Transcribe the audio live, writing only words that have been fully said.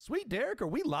Sweet Derek, are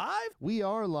we live? We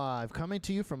are live, coming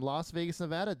to you from Las Vegas,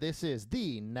 Nevada. This is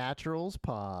the Naturals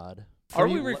Pod. Are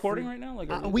we recording right now?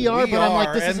 We are, but I'm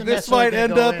like, this might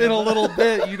end up in a little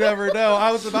bit. You never know.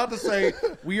 I was about to say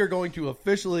we are going to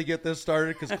officially get this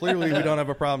started because clearly we don't have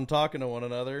a problem talking to one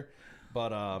another.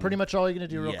 But pretty much all you're going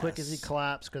to do real quick is he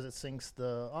claps because it syncs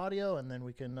the audio, and then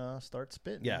we can start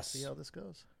spitting and see how this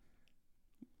goes.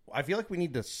 I feel like we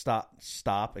need to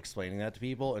stop explaining that to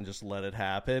people and just let it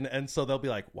happen. And so they'll be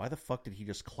like, why the fuck did he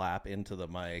just clap into the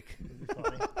mic?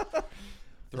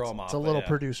 Throw them off. It's a little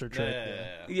producer trick.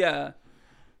 Yeah.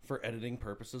 For editing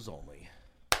purposes only.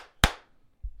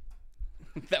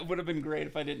 That would have been great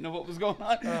if I didn't know what was going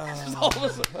on. That's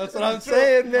what I'm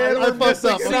saying, man. I fucked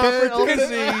up.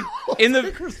 In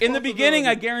the beginning,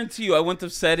 I guarantee you, I wouldn't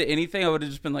have said anything. I would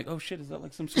have just been like, oh shit, is that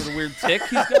like some sort of weird tick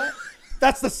he's got?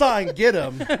 That's the sign. Get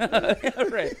him. Yeah,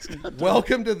 right.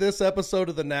 Welcome to this episode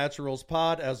of the Naturals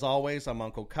Pod. As always, I'm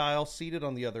Uncle Kyle, seated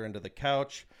on the other end of the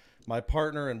couch. My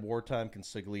partner in wartime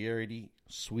consigliere,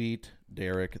 Sweet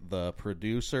Derek, the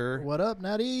producer. What up,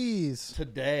 Natties?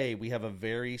 Today, we have a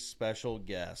very special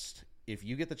guest. If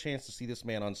you get the chance to see this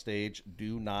man on stage,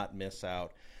 do not miss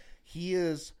out. He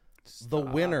is the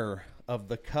winner of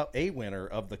the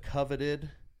coveted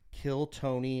Kill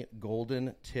Tony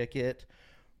Golden Ticket.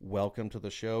 Welcome to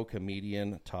the show,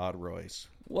 comedian Todd Royce.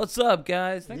 What's up,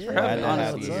 guys? Thanks for having me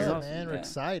on. What's up, man? We're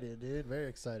excited, dude. Very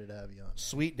excited to have you on.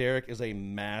 Sweet Derek is a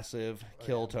massive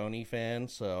Kill Tony fan,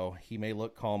 so he may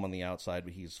look calm on the outside,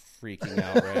 but he's freaking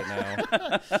out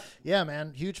right now. Yeah,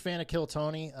 man. Huge fan of Kill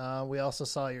Tony. We also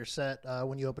saw your set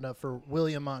when you opened up for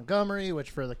William Montgomery,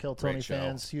 which for the Kill Tony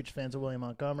fans, huge fans of William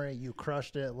Montgomery. You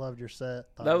crushed it. Loved your set.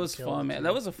 That was fun, man.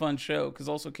 That was a fun show because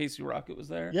also Casey Rocket was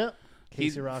there. Yep.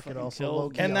 Casey Rocket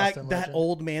also. And that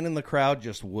old man in the crowd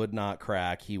just would not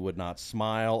crack. He would not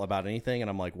smile about anything. And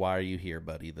I'm like, why are you here,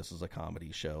 buddy? This is a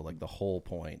comedy show. Like, the whole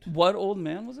point. What old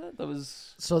man was it?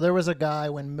 So there was a guy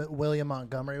when William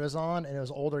Montgomery was on, and it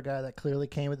was an older guy that clearly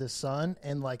came with his son,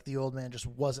 and like the old man just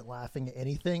wasn't laughing at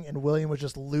anything, and William was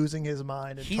just losing his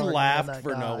mind. And he laughed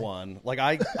for no one. Like,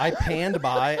 I panned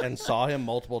by and saw him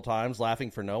multiple times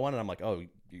laughing for no one, and I'm like, oh,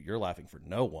 you're laughing for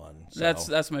no one. So.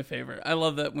 That's my favorite. I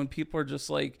love that when people are just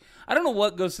like, I don't know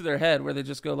what goes through their head where they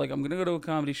just go like, I'm going to go to a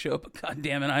comedy show, but God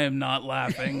damn it, I am not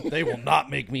laughing. They will not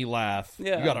make me laugh.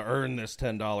 Yeah. You got to earn this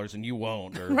 $10 and you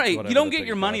won't. Or right. You don't get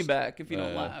your money back if you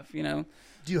don't laugh, you know?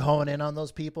 Do you hone in on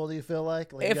those people, do you feel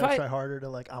like? Like, you got to try harder to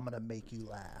like, I'm going to make you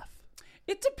laugh.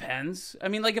 It depends. I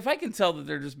mean, like, if I can tell that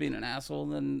they're just being an asshole,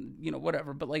 then, you know,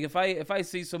 whatever. But like, if I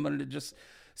see someone that just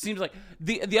seems like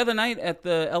the other night at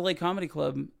the LA Comedy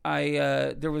Club,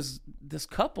 there was this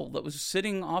couple that was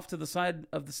sitting off to the side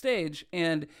of the stage,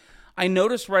 and I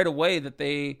noticed right away that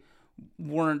they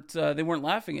weren't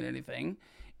laughing at anything.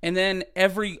 And then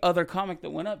every other comic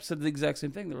that went up said the exact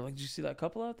same thing. They were like, "Did you see that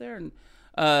couple out there?" And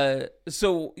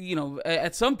so, you know,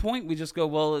 at some point we just go,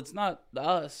 well, it's not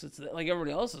us. It's like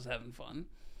everybody else is having fun.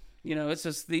 You know, it's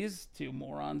just these two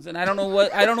morons. And I don't know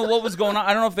what was going on.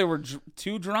 I don't know if they were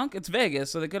too drunk. It's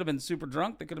Vegas, so they could have been super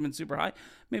drunk. They could have been super high.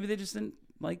 Maybe they just didn't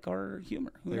like our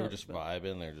humor. They were just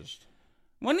vibing. They're just...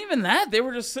 Wasn't even that. They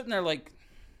were just sitting there like...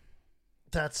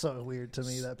 That's so weird to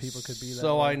me that people could be that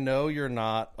So way. I know you're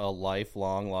not a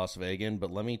lifelong Las Vegan,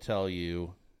 but let me tell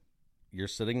you, you're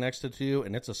sitting next to two,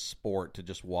 and it's a sport to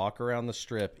just walk around the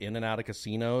strip in and out of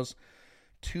casinos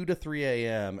 2 to 3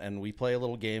 a.m., and we play a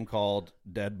little game called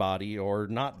Dead Body or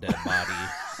Not Dead Body.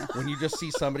 When you just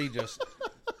see somebody just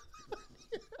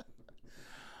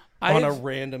on a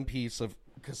random piece of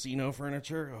casino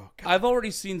furniture. Oh, God. I've already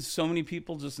seen so many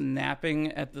people just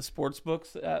napping at the sports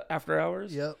books after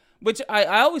hours. Yep. Which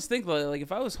I always think, like,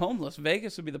 if I was homeless,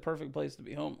 Vegas would be the perfect place to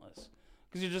be homeless.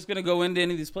 Because you're just going to go into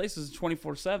any of these places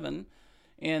 24/7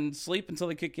 and sleep until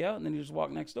they kick you out, and then you just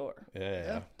walk next door.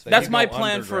 Yeah. That's my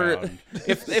plan for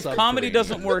if comedy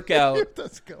doesn't work out.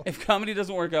 If comedy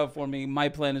doesn't work out for me, my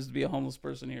plan is to be a homeless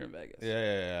person here in Vegas.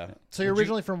 Yeah. So you're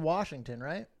originally from Washington,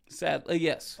 right? Sadly,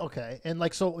 yes. Okay, and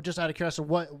like, so just out of curiosity,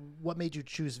 what made you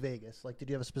choose Vegas? Like, did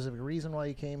you have a specific reason why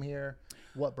you came here?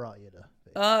 What brought you to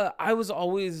Vegas? I was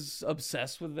always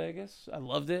obsessed with Vegas. I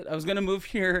loved it. I was going to move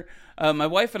here. My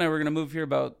wife and I were going to move here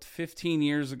about 15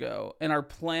 years ago, and our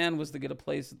plan was to get a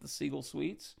place at the Seagull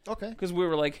Suites. Okay. Because we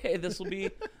were like, hey, this will be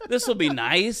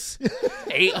nice.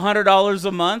 $800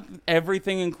 a month,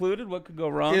 everything included. What could go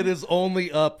wrong? It is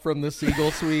only up from the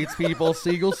Seagull Suites, people.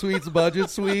 Seagull Suites, budget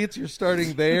suites. You're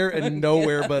starting there and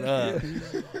nowhere but up.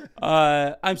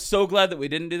 I'm so glad that we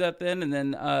didn't do that then. And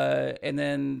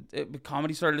then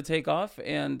comedy started to take off,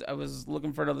 and I was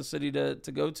looking for another city to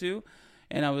go to,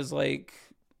 and I was like,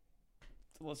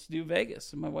 let's do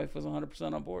Vegas. And my wife was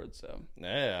 100% on board. So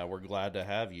Yeah, we're glad to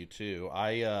have you too.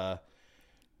 I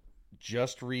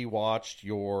just rewatched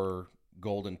your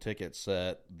golden ticket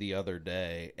set the other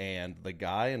day, and the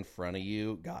guy in front of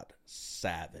you got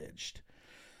savaged.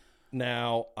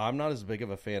 Now, I'm not as big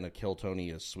of a fan of Kill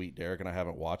Tony as Sweet Derek, and I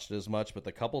haven't watched it as much, but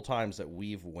the couple times that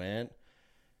we've went,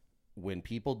 when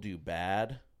people do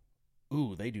bad,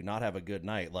 ooh, they do not have a good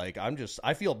night. Like,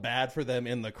 I feel bad for them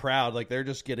in the crowd. Like, they're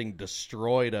just getting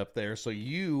destroyed up there. So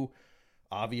you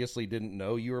obviously didn't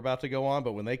know you were about to go on,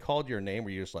 but when they called your name, were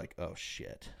you just like, oh,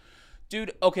 shit?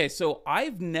 Dude, okay, so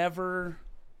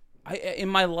in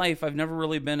my life, I've never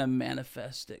really been a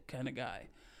manifest it kind of guy.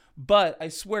 But I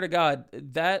swear to God,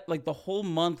 that, like, the whole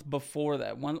month before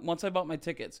that, once I bought my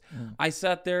tickets, I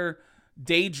sat there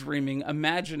daydreaming,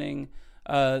 imagining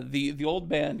the old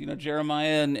band,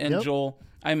 Jeremiah and Joel.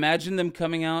 I imagined them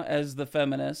coming out as the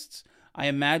feminists. I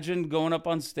imagined going up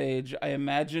on stage. I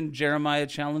imagined Jeremiah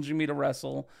challenging me to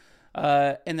wrestle.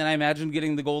 And then I imagined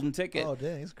getting the golden ticket. Oh,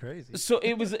 dang, it's crazy. So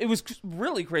it was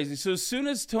really crazy. So as soon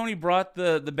as Tony brought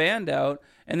the band out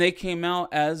and they came out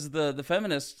as the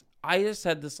feminists, I just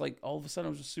had this, like, all of a sudden I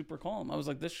was just super calm. I was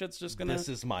like, this shit's just gonna. This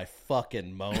is my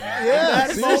fucking moment. Yeah,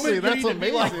 seriously, that's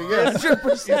amazing. Like, Yeah.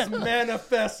 100%. It's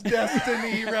manifest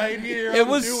destiny right here. It I'm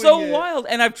was doing so it. wild,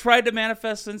 and I've tried to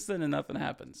manifest since then, and nothing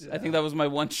happens. I think that was my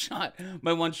one shot.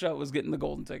 My one shot was getting the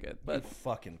golden ticket. You But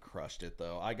fucking crushed it,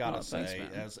 though. I gotta thanks, say,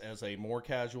 man. as a more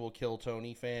casual Kill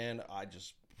Tony fan,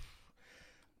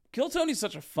 Kill Tony's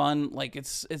such a fun, like,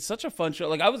 it's such a fun show.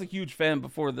 Like, I was a huge fan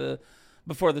before the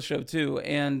show too,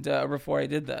 and before I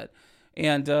did that,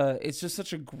 and it's just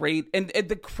such a great. And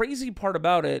the crazy part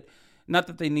about it, not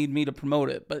that they need me to promote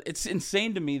it, but it's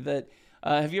insane to me that.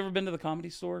 Have you ever been to the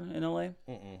Comedy Store in LA?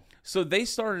 Mm-mm. So they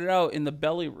started out in the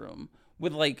belly room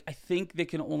with, like, I think they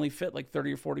can only fit like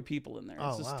 30 or 40 people in there.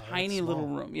 It's this tiny little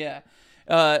room. Yeah.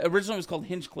 Originally it was called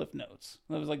Hinchcliffe Notes.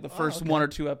 That was like the first 1 or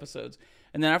 2 episodes.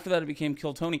 And then after that it became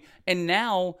Kill Tony. And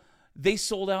now they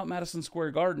sold out Madison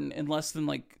Square Garden in less than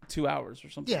like 2 hours or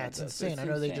something. Yeah, like it's that. insane. So I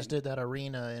know they just did that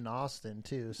arena in Austin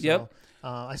too. So, Yep.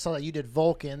 I saw that you did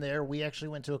Vulcan there. We actually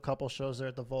went to a couple shows there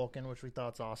at the Vulcan, which we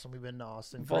thought's awesome. We've been to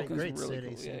Austin. Vulcan's Great really city.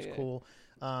 cool. Seems Yeah. cool.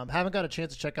 Haven't got a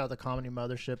chance to check out the Comedy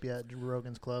Mothership yet,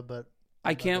 Rogan's Club, but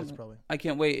I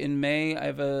can't wait. In May, I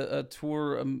have a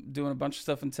tour. I'm doing a bunch of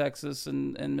stuff in Texas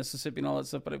and Mississippi and all that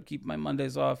stuff, but I keep my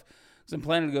Mondays off because I'm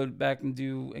planning to go back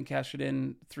and cash it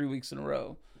in 3 weeks in a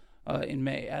row. In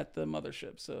May at the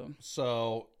Mothership.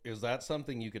 So is that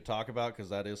something you could talk about? Because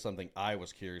that is something I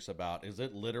was curious about. Is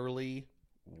it literally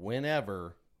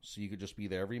whenever, so you could just be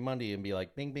there every Monday and be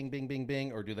like, bing, bing, bing, bing,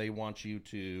 bing, or do they want you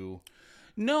to?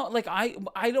 No, like I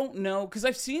don't know, because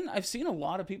I've seen a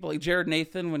lot of people, like Jared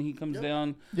Nathan, when he comes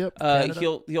down. Yep.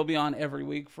 He'll be on every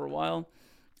week for a while.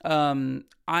 I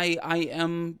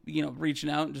am reaching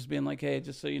out and just being like, hey,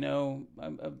 just so you know,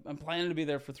 I'm planning to be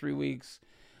there for 3 weeks.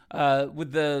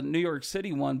 With the New York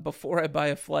City one, before I buy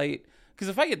a flight, because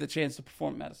if I get the chance to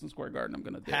perform at Madison Square Garden, I'm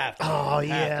going to do it. That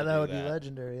would be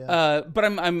legendary. Yeah. But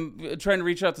I'm trying to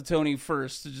reach out to Tony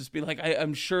first to just be like,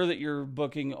 I'm sure that you're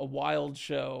booking a wild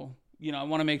show. I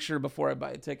want to make sure before I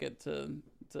buy a ticket to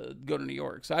go to New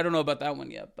York. So I don't know about that one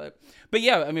yet, but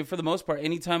yeah, I mean, for the most part,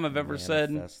 anytime I've ever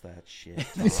Manifest that shit.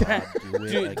 do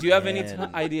you have any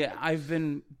idea? I've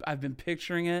been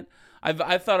picturing it.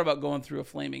 I've thought about going through a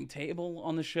flaming table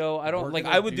on the show.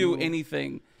 I would do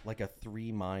anything. Like a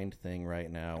 3-mind thing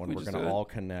right now, and we're going to all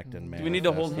connect and manifest. Do we need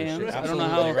to hold hands? Absolutely. I don't know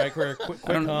how. Right, quick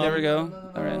there we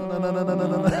go. All right.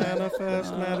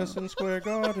 Manifest Madison Square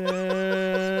Garden.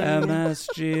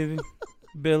 MSG,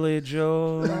 Billy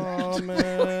Joel,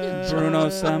 Bruno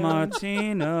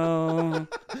Sammartino.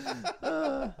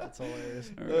 That's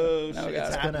hilarious. Oh, shit.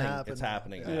 It's Happening. gonna happen. It's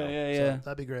happening. Yeah. So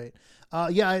that'd be great.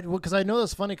 Because I know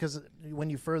that's funny because when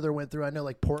you further went through, I know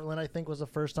like Portland, I think was the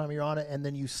first time you're on it, and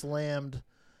then you slammed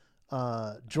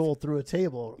Joel through a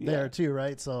table there too,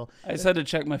 right? So I just had to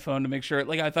check my phone to make sure.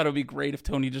 Like, I thought it would be great if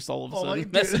Tony just all of a sudden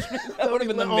dude, messaged me. That would have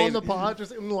been amazing. on the pod,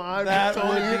 just in live. That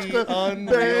would be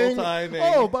unreal timing.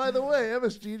 Oh, by the way,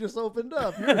 MSG just opened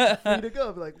up. You're free to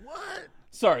go. Be like, what?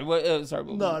 Sorry, what? Sorry.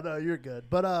 No, you're good.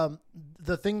 But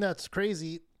the thing that's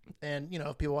crazy. And,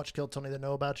 if people watch Kill Tony, they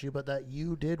know about you, but that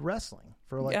you did wrestling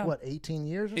for 18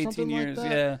 years or 18 something years, like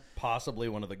that? yeah. Possibly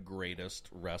one of the greatest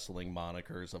wrestling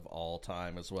monikers of all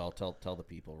time as well. Tell the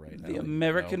people right now. The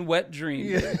American Wet Dream.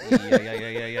 Yeah.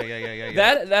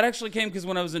 That actually came because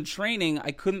when I was in training,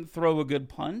 I couldn't throw a good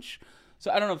punch. So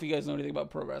I don't know if you guys know anything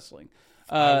about pro wrestling.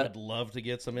 I would love to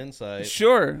get some insight.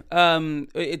 Sure.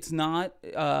 It's not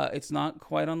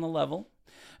quite on the level.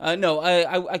 No,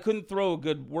 I couldn't throw a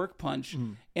good work punch,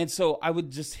 and so I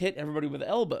would just hit everybody with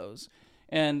elbows.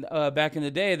 And back in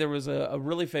the day, there was a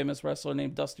really famous wrestler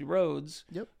named Dusty Rhodes,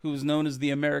 who was known as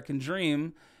the American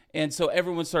Dream. And so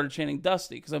everyone started chanting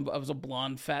Dusty because I was a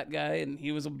blonde fat guy and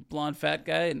he was a blonde fat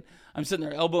guy, and I'm sitting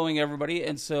there elbowing everybody.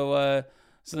 And so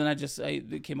then I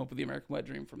came up with the American Wet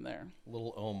Dream from there.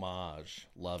 Little homage,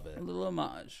 love it. A little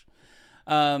homage.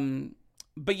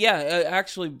 But yeah,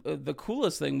 actually, the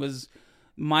coolest thing was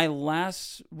my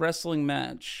last wrestling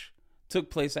match took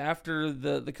place after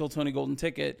the Kill Tony Golden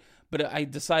Ticket, but I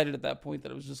decided at that point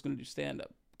that I was just going to do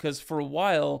stand-up. Because for a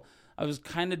while, I was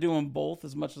kind of doing both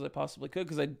as much as I possibly could.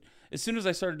 Because as soon as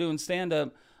I started doing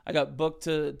stand-up, I got booked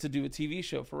to do a TV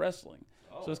show for wrestling.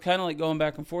 Oh. So it's kind of like going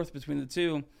back and forth between the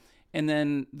two. And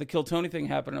then the Kill Tony thing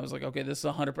happened, and I was like, okay, this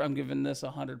is 100%. I'm giving this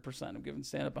 100%. I'm giving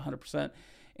stand-up 100%.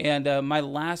 And my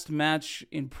last match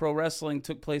in pro wrestling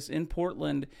took place in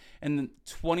Portland, and then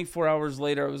 24 hours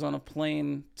later, I was on a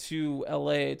plane to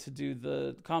L.A. to do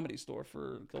the Comedy Store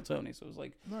for Kill Tony. So it was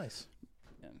like... Nice.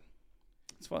 Yeah,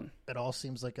 it's fun. It all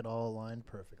seems like it all aligned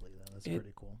perfectly, then. That's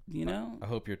pretty cool. You know? I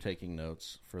hope you're taking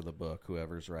notes for the book,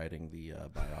 whoever's writing the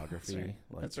biography.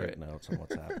 That's right. Take notes on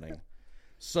what's happening.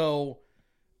 So,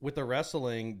 with the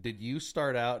wrestling, did you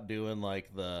start out doing,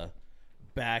 like, the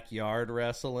backyard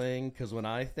wrestling? Because when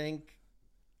I think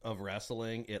of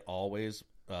wrestling, it always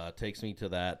takes me to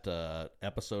that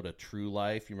episode of True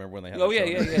Life. You remember when they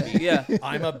had yeah.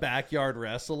 I'm a backyard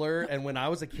wrestler, and when I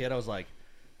was a kid, I was like,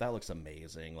 that looks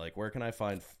amazing. Like, where can I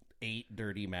find 8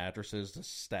 dirty mattresses to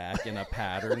stack in a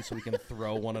pattern so we can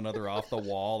throw one another off the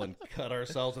wall and cut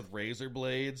ourselves with razor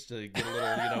blades to get a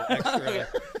little, extra.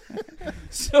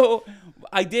 So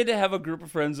I did have a group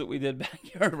of friends that we did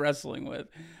backyard wrestling with.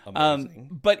 Amazing.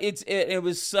 But it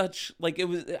was such, like, it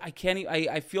was,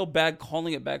 I feel bad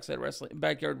calling it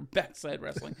backyard backside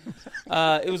wrestling.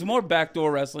 It was more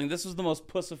backdoor wrestling. This was the most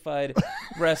pussified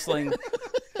wrestling.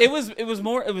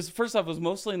 First off, it was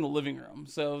mostly in the living room,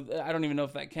 so I don't even know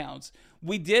if that counts.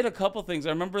 We did a couple things. I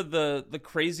remember the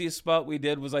craziest spot we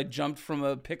did was I jumped from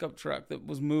a pickup truck that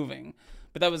was moving,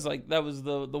 but that was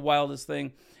the wildest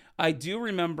thing. I do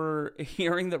remember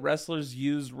hearing that wrestlers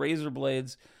used razor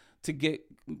blades to get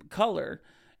color,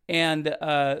 and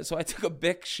so I took a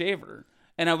Bic shaver.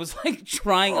 And I was like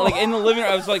trying, like in the living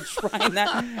room, I was like trying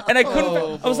that, and I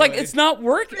couldn't. I was like, it's not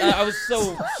working. I was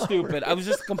so stupid. I was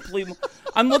just completely.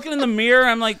 I'm looking in the mirror.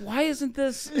 I'm like, why isn't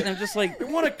this? And I'm just like, I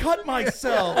want to cut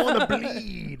myself. I want to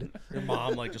bleed. Your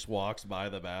mom like just walks by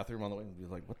the bathroom on the way and be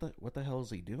like, what the hell is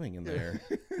he doing in there?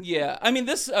 Yeah, I mean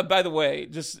this. By the way,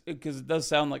 just because it does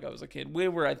sound like I was a kid. We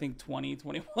were, I think, 20,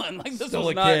 21. Like this Still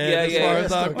was a not. kid, Yeah, as yeah. far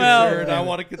as I'm concerned, I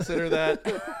want to consider that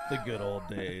the good old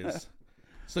days.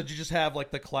 So did you just have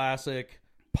like the classic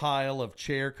pile of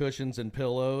chair cushions and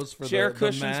pillows for chair the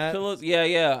cushions, mat? pillows?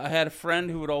 Yeah. I had a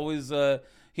friend who would always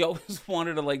he always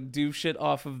wanted to like do shit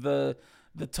off of the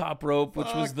top rope, which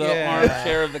was the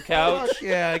armchair of the couch. Fuck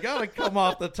yeah, I gotta come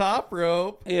off the top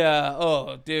rope. Yeah.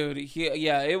 Oh, dude.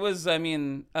 It was. I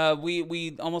mean,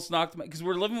 we almost knocked because we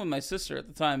were living with my sister at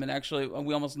the time, and actually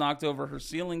we almost knocked over her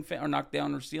ceiling fan or knocked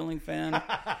down her ceiling fan.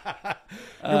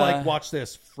 You're like, watch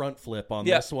this front flip on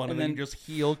this one, and then you just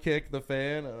heel kick the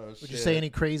fan. Oh, Would you say any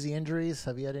crazy injuries?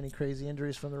 Have you had any crazy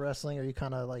injuries from the wrestling, or you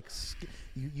kind of like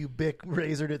you Bic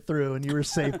razored it through and you were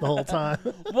safe the whole time?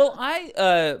 Well,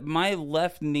 my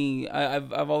left knee,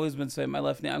 I've always been saying my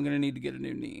left knee, I'm going to need to get a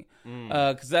new knee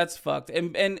because that's fucked.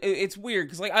 And it's weird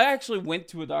because like I actually went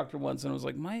to a doctor once and I was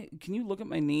like, can you look at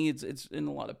my knee? It's in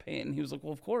a lot of pain. And he was like,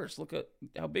 well, of course, look at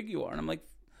how big you are. And I'm like,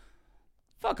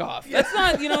 fuck off. That's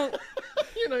not,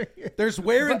 There's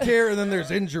wear and tear and then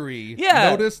there's injury. Yeah.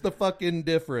 Notice the fucking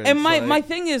difference. And my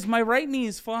thing is my right knee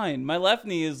is fine. My left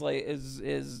knee is like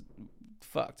is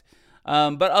fucked.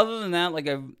 But other than that, like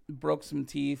I broke some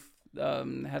teeth.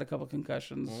 Had a couple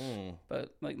concussions,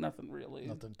 but like nothing really.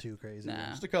 Nothing too crazy. Nah.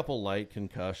 Just a couple light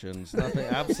concussions. Nothing,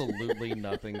 absolutely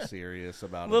nothing serious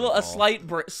about it. A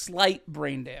slight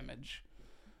brain damage.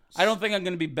 I don't think I'm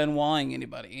going to be Benoiting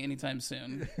anybody anytime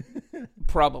soon.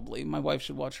 Probably. My wife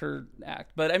should watch her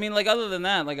act. But I mean, like other than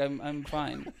that, like I'm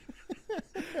fine.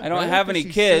 I don't have any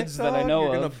kids that I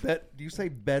know of. Do you say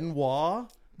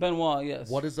Benoit? Benoit, yes.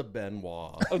 What is a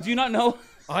Benoit? Oh, do you not know?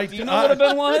 Do you know what a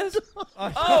Benoit is?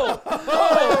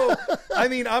 I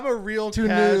mean, I'm a real two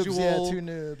casual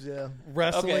noobs, yeah.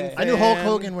 wrestling fan. I knew Hulk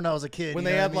Hogan when I was a kid. When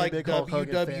they had like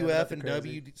WWF and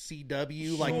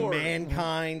WCW, like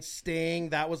Mankind, Sting,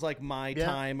 that was like my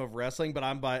time of wrestling. But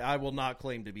I will not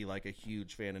claim to be like a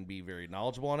huge fan and be very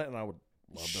knowledgeable on it. And I would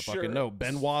love to Sure. fucking know.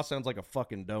 Benoit sounds like a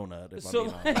fucking donut, if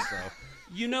So, I'm being honest. So.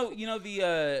 You know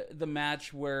the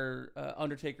match where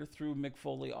Undertaker threw Mick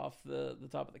Foley off the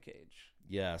top of the cage.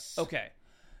 Yes. Okay.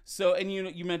 So, and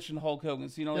you mentioned Hulk Hogan.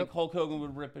 So, like Hulk Hogan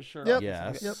would rip his shirt off.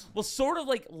 Yes. Yep. Well, sort of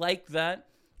like that,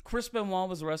 Chris Benoit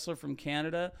was a wrestler from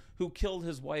Canada who killed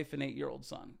his wife and 8-year-old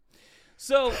son.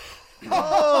 So,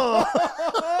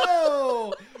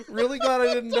 Oh, really glad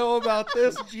I didn't know about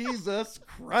this. Jesus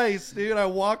Christ, dude. I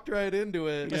walked right into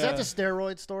it. Is that the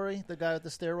steroid story? The guy with the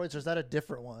steroids, or is that a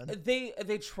different one?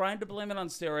 they tried to blame it on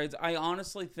steroids. I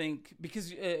honestly think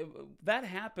because that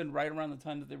happened right around the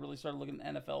time that they really started looking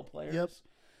at NFL players. Yep.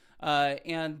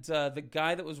 And the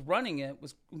guy that was running it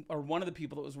or one of the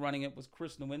people that was running it was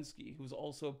Chris Nowinski, who was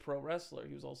also a pro wrestler.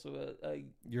 He was also a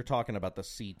You're talking about the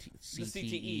CTE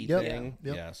CTE thing?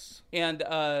 Yep. Yes. and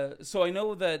so I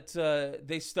know that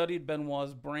they studied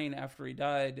Benoit's brain after he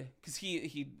died because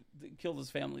he killed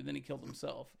his family, then he killed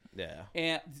himself. Yeah.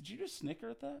 And did you just snicker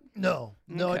at that? No,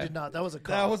 I Okay. did not. That was a That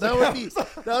cough. was That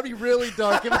would be really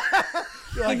dark.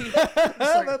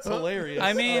 That's hilarious.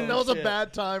 I mean, that was a shit.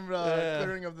 bad time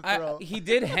clearing of the throat. He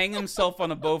did hang himself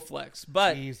on a Bowflex,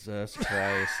 but Jesus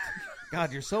Christ.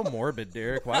 God, you're so morbid,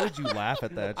 Derek. Why would you laugh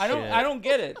at that I shit? don't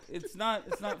get it. It's not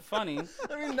funny.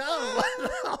 I mean, no.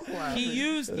 He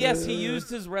used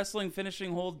his wrestling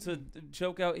finishing hold to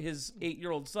choke out his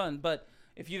 8-year-old son. But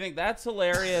if you think that's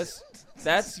hilarious,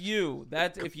 that's you.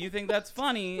 That if you think that's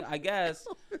funny, I guess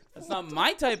that's not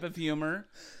my type of humor.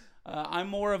 I'm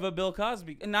more of a Bill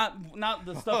Cosby, not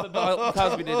the stuff that Bill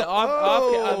Cosby did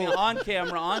on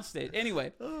camera, on stage.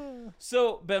 Anyway,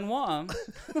 so Benoit.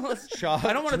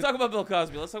 I don't want to talk about Bill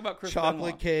Cosby. Let's talk about Chris Chocolate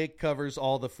Benoit. cake covers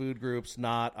all the food groups.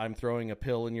 Not I'm throwing a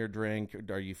pill in your drink.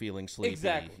 Are you feeling sleepy?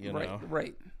 Exactly. You know?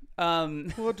 Right.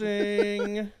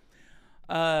 Pudding.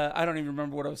 I don't even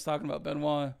remember what I was talking about.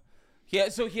 Benoit. Yeah,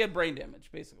 so he had brain damage.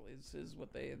 Basically, is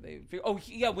what they figured. Oh,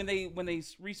 yeah. When they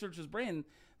researched his brain,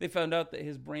 they found out that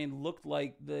his brain looked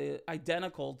like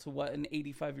identical to what an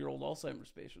 85-year-old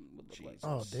Alzheimer's patient would look like.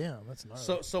 Oh, damn, that's nice.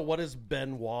 So what is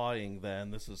Benoiting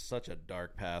then? This is such a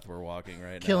dark path we're walking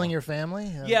right now. Killing your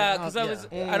family? Yeah, because I was.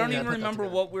 I don't Yeah, even put that remember together.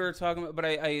 what we were talking about, but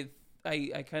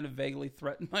I kind of vaguely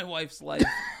threatened my wife's life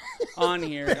on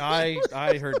here.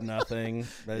 I heard nothing.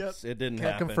 It didn't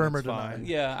Can't happen. confirm or It's deny. fine.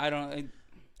 Yeah, I don't.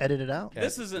 Edit it out.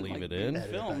 This isn't leave like it in. being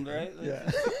filmed, right?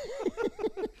 Yeah.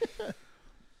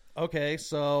 Okay,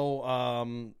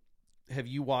 so have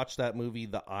you watched that movie,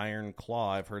 The Iron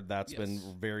Claw? I've heard that's been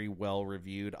very well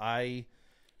reviewed. I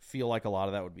feel like a lot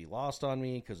of that would be lost on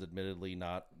me because admittedly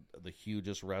not the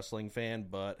hugest wrestling fan,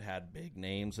 but had big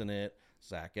names in it.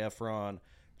 Zac Efron,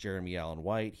 Jeremy Allen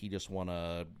White. He just won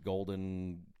a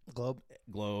Golden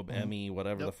Globe, Emmy,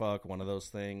 whatever the fuck, one of those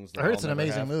things. I heard it's an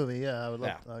amazing movie. Yeah, I would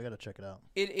love. I gotta check it out.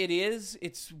 It is.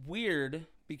 It's weird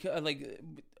because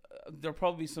there'll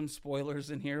probably be some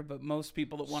spoilers in here, but most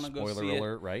people that want to go see it. Spoiler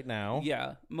alert right now.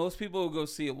 Yeah, most people who go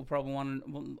see it will probably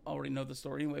will already know the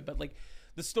story anyway. But like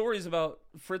the story is about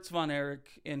Fritz von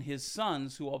Erich and his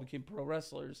sons, who all became pro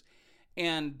wrestlers,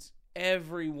 and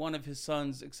every one of his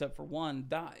sons except for one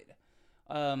died.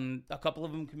 A couple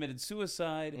of them committed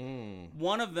suicide.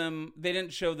 One of them, they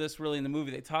didn't show this really in the movie.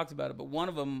 They talked about it, but one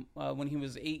of them, when he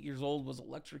was 8 years old, was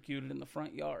electrocuted in the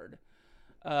front yard.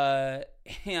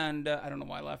 And I don't know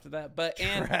why I laughed at that, but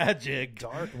Tragic,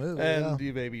 dark movie, and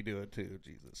you made me do it too.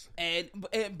 Jesus. And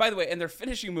by the way, and their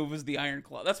finishing move was the Iron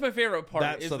Claw. That's my favorite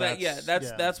part.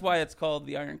 That's why it's called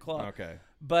the Iron Claw. Okay.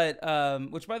 But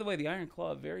which, by the way, the Iron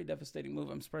Claw, very devastating move.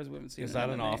 I'm surprised we haven't seen it. Is that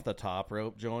an off the top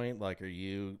rope joint? Like, are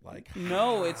you like?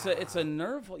 No, it's a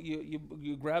nerve.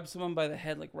 You grab someone by the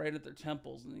head, like right at their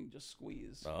temples, and then you just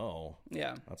squeeze. Oh,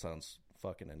 yeah, that sounds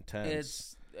fucking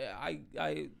intense.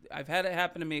 I've had it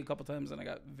happen to me a couple times, and I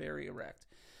got very erect.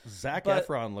 Zac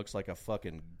Efron looks like a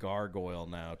fucking gargoyle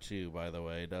now, too, by the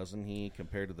way, doesn't he?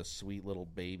 Compared to the sweet little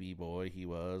baby boy he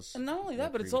was. And not only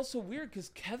that, but it's also weird because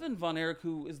Kevin Von Erich,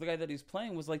 who is the guy that he's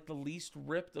playing, was like the least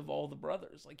ripped of all the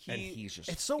brothers. Like and he's just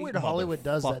it's so weird Hollywood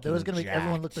does that. There was going to make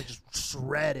everyone look like just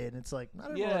shredded. It's like, not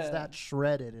everyone's that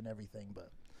shredded and everything, but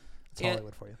it's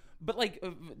Hollywood for you. But like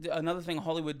another thing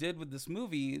Hollywood did with this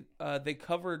movie, they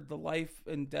covered the life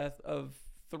and death of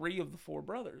 3 of the 4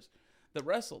 brothers that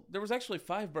wrestled. There was actually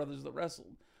 5 brothers that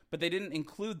wrestled, but they didn't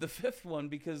include the 5th one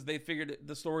because they figured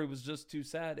the story was just too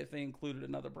sad if they included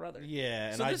another brother. Yeah,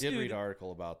 and so I did read an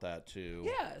article about that too.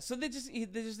 Yeah, so they just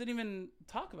didn't even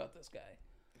talk about this guy.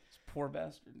 This poor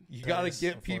bastard. You got to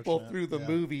get people through the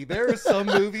movie. There are some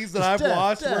movies that I've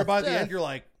watched where by the end you're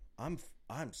like, I'm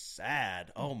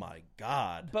sad. Oh my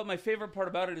God. But my favorite part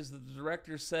about it is that the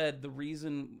director said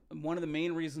one of the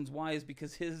main reasons why is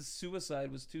because his suicide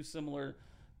was too similar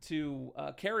to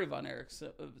Carrie Von Erich's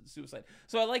suicide.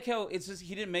 So I like how it's just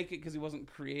he didn't make it because he wasn't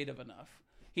creative enough.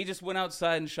 He just went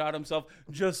outside and shot himself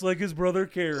just like his brother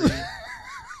Carrie.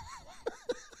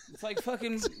 It's like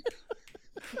fucking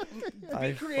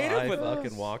be creative with I us.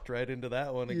 fucking walked right into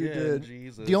that one You again. did.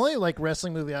 Jesus. The only like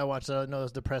wrestling movie I watched that I know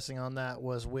was depressing on that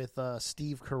was with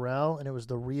Steve Carell, and it was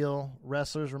The Real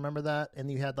Wrestlers. Remember that? And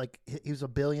you had like he was a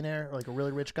billionaire, or like a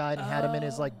really rich guy, and he had him in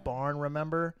his like barn.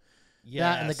 Remember? Yes,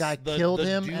 that, and the guy killed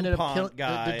him. Ended up DuPont killing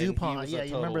guy, the and he DuPont. was a Yeah, you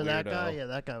total remember that weirdo. guy? Yeah,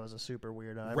 that guy was a super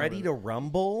weirdo. Ready to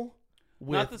Rumble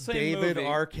Not with the same David movie.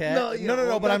 Arquette. No, yeah, no,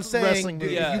 well, but I'm that's saying wrestling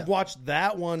movie. Yeah. you've watched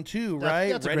that one too,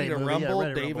 right? That's a Ready great to movie. Yeah, Rumble,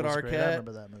 Ready to David Rumble was great. I Arquette.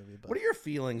 remember that movie. But What are your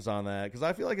feelings on that? Because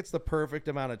I feel like it's the perfect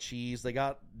amount of cheese. They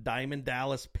got Diamond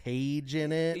Dallas Page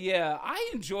in it. Yeah, I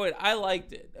enjoyed it. I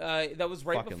liked it. That was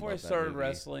right Fucking before I love that started movie.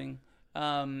 wrestling.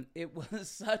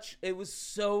 It was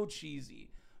so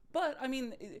cheesy. But I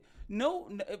mean,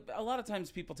 a lot of times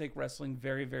people take wrestling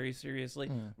very, very seriously.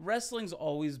 Wrestling's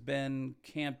always been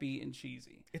campy and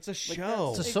cheesy. It's a Like, show.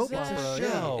 It's a soap exactly.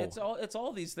 opera, yeah. It's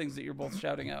all these things that you're both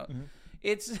shouting out.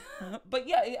 It's, but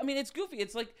yeah, I mean, it's goofy.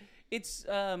 It's like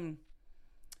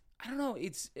I don't know.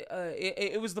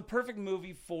 It was the perfect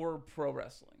movie for pro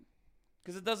wrestling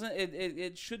because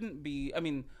it shouldn't be. I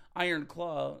mean, Iron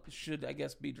Claw should, I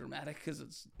guess, be dramatic because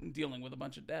it's dealing with a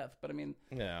bunch of death. But I mean,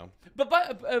 Yeah. But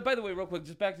by the way, real quick,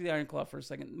 just back to the Iron Claw for a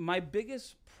second. My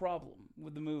biggest problem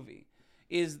with the movie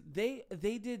is they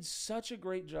did such a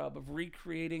great job of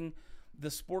recreating the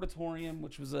Sportatorium,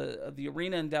 which was the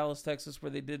arena in Dallas, Texas, where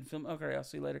they did film. Okay, I'll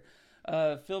see you later.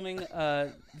 Filming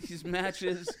these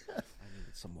matches.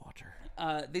 Some water.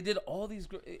 They did all these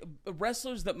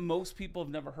wrestlers that most people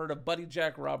have never heard of. Buddy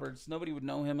Jack Roberts, nobody would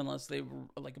know him unless they were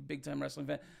like a big time wrestling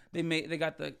fan. They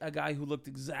got a guy who looked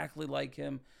exactly like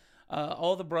him.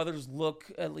 All the brothers look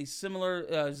at least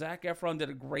similar. Zac Efron did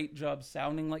a great job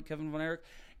sounding like Kevin Von Erich,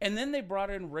 and then they brought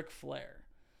in Ric Flair.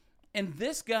 And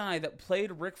this guy that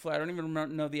played Ric Flair, I don't even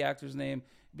know the actor's name,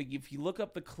 but if you look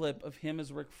up the clip of him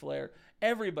as Ric Flair,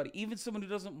 everybody, even someone who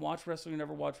doesn't watch wrestling or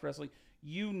never watched wrestling,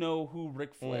 you know who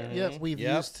Ric Flair is. Yep, we've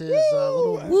Yep. used his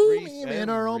little woo Every- meme in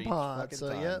our own every pod. fucking So,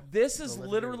 time. yeah. This is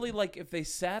literally like if they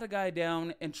sat a guy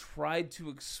down and tried to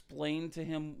explain to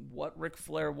him what Ric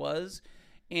Flair was,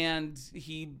 and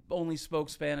he only spoke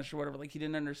Spanish or whatever, like he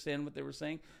didn't understand what they were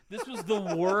saying. This was the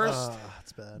worst,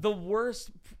 That's bad. the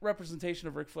worst representation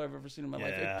of Ric Flair I've ever seen in my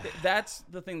Yeah. life. That's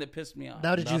the thing that pissed me off.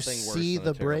 Now, did you Nothing worse see than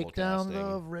the a terrible breakdown casting.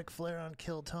 though, of Ric Flair on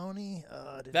Kill Tony?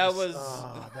 That was-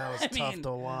 that was I tough mean,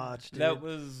 to watch. Dude. That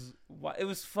was it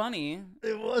was funny.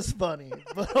 It was funny,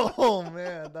 but oh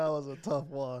man, that was a tough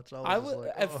watch. I was was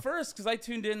just like, at oh. first because I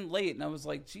tuned in late and I was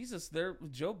like, Jesus,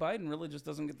 Joe Biden really just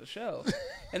doesn't get the show.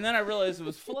 And then I realized it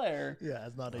was Flair. Yeah,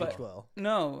 it's not But- aged well.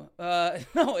 No,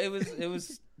 no, it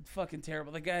was fucking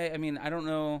terrible. The guy, I mean, I don't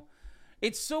know.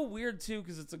 It's so weird too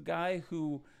because it's a guy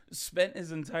who spent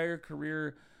his entire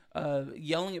career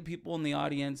yelling at people in the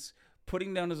audience,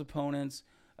 putting down his opponents,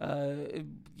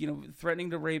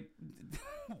 threatening to rape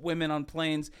women on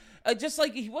planes. Just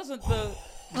like he wasn't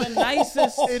the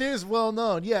nicest. It is well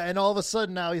known, yeah. And all of a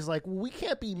sudden now he's like, we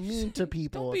can't be mean to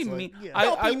people. Don't be It's like, mean. yeah.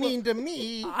 Don't I be will- mean to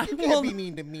me. I You will- can't be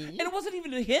mean to me. And it wasn't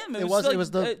even to him. It was- was it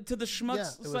was the- to the schmucks Yeah,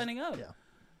 it was- signing up. Yeah,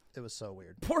 it was so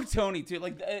weird. Poor Tony too.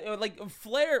 Like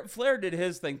Flair did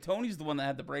his thing. Tony's the one that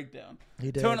had the breakdown.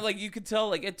 He did. Tony, like you could tell,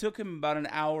 like it took him about an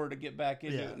hour to get back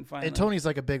into Yeah, it and finally. and Tony's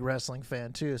like a big wrestling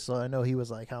fan too, so I know he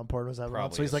was like, how important was that?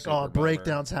 Probably So he's a like, super oh, bummer.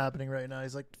 breakdown's happening right now.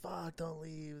 He's like, fuck, don't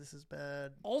leave. This is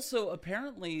bad. Also,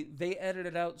 apparently, they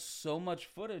edited out so much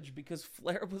footage because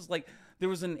Flair was like, there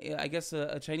was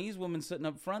a Chinese woman sitting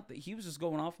up front that he was just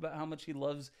going off about how much he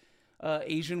loves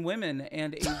Asian women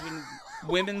and Asian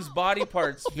women's body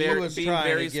parts. He was being trying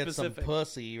very to get specific. some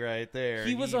pussy right there.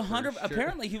 He was for 100. sure-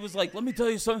 Apparently, he was like, "Let me tell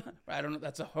you something." I don't know.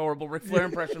 That's a horrible Ric Flair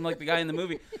impression, like the guy in the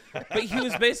movie. But he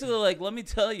was basically like, "Let me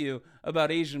tell you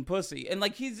about Asian pussy," and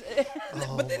like he's.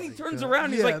 But then he my turns God. around.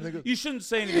 And he's Yeah, like, they go- "You shouldn't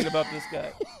say anything about this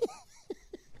guy."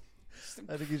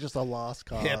 I think he's just a lost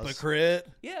cause. Hypocrite.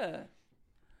 Yeah.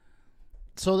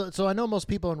 So I know most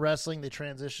people in wrestling, they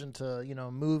transition to,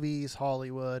 movies,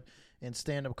 Hollywood, and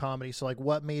stand-up comedy. So like,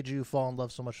 what made you fall in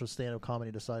love so much with stand-up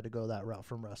comedy, decide to go that route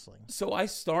from wrestling? So I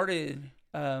started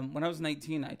when I was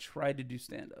 19. I tried to do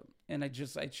stand up, and I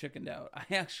chickened out.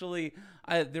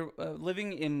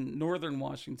 Living in northern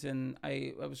Washington,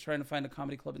 I was trying to find a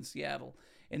comedy club in Seattle,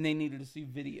 and they needed to see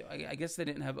video. I guess they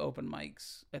didn't have open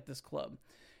mics at this club,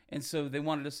 and so they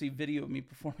wanted to see video of me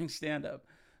performing stand up.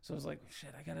 So I was like,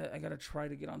 shit, I gotta try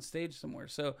to get on stage somewhere.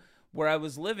 So where I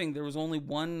was living, there was only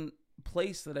one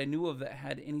place that I knew of that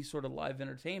had any sort of live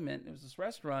entertainment. It was this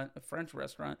restaurant, a French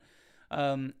restaurant.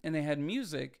 and they had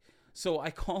music. So I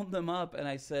called them up and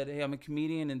I said, "Hey, I'm a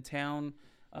comedian in town.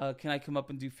 Can I come up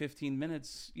and do 15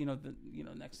 minutes?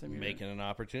 Next time you're Making an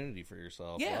opportunity for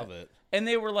yourself. Yeah. Love it. And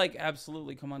they were like,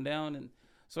 "Absolutely, come on down." And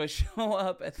so I show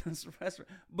up at this restaurant,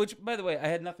 which, by the way, I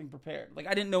had nothing prepared. Like,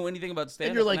 I didn't know anything about stand-up.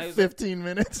 And you're like 15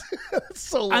 minutes. That's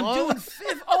so long. I'm doing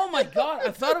oh my God.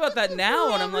 I thought about that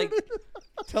now, and I'm like,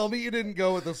 Tell me you didn't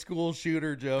go with a school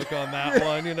shooter joke on that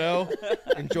one,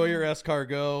 Enjoy your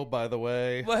escargot, by the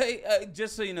way. well, hey,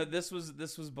 just so you know, this was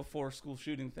before school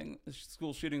shootings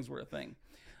were a thing.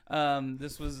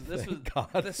 This was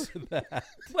God for that.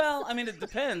 Well, I mean, it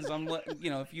depends on what,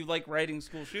 if you like writing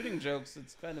school shooting jokes,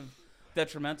 it's kind of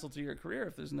detrimental to your career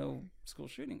if there's no school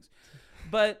shootings.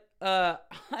 But I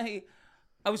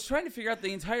was trying to figure out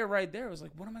the entire ride there. I was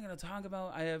like, what am I going to talk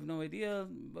about? I have no idea,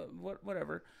 but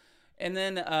whatever. And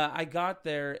then I got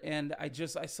there and I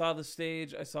saw the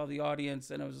stage, I saw the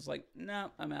audience, and I was just like, no,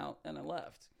 I'm out, and I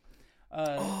left.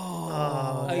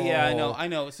 Yeah, I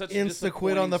know. It's such Insta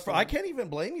quit on the story. I can't even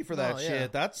blame you for that shit. Yeah.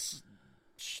 That's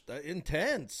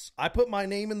intense. I put my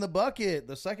name in the bucket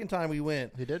the second time we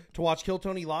went. You did? To watch Kill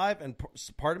Tony live, and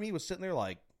part of me was sitting there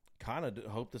like, kind of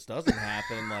hope this doesn't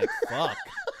happen. Like,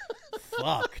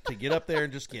 fuck, to get up there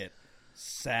and just get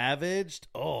savaged.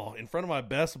 Oh, in front of my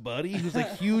best buddy who's a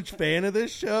huge fan of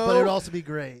this show. But it would also be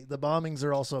great. The bombings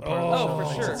are also a part of the show. for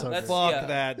That makes sure. it so That's- great. Fuck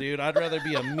that, dude. I'd rather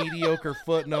be a mediocre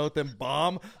footnote than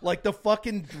bomb. Like the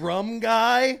fucking drum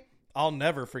guy. I'll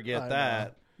never forget I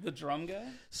that. The drum guy?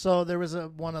 So there was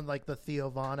one on like the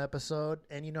Theo Von episode,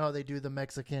 and you know how they do the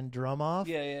Mexican drum off?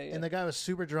 Yeah. And the guy was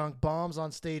super drunk, bombs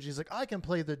on stage. He's like, I can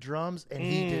play the drums. And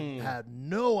he had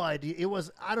no idea.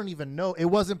 I don't even know. It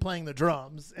wasn't playing the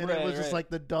drums. And it was just like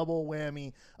the double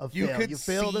whammy of fail. You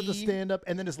failed at the stand up,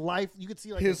 and then his life, you could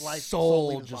see like his life soul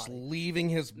leave his just body. leaving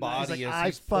his body like, as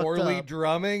he's fucked poorly up.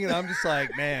 drumming. And I'm just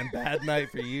like, man, bad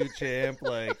night for you, champ.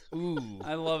 Like, ooh.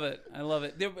 I love it.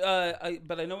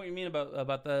 But I know what you mean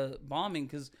about the bombing,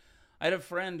 because I had a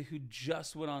friend who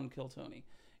just went on Kill Tony,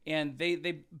 and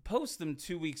they post them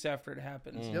 2 weeks after it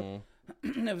happens. Yep.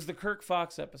 It was the Kirk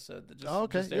Fox episode that just,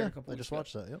 Okay, just aired yeah. a couple I weeks just ago.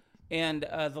 watched that, yep. And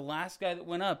the last guy that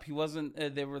went up, he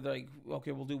wasn't. They were like,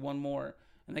 okay, we'll do one more,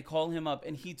 and they call him up,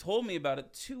 and he told me about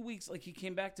it 2 weeks. Like, he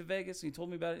came back to Vegas, and he told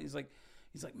me about it. He's like,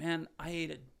 man, I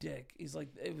ate a dick. He's like,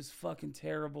 it was fucking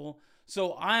terrible.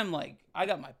 So I'm like, I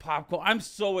got my popcorn. I'm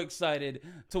so excited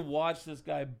to watch this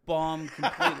guy bomb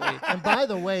completely. And by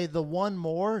the way, the one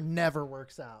more never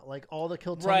works out. Like all the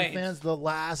Kill Tony Right. fans, the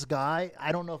last guy,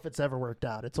 I don't know if it's ever worked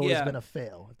out. It's always Yeah. been a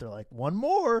fail. They're like, one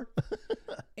more.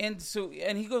 And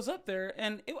he goes up there,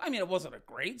 and it wasn't a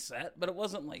great set, but it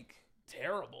wasn't like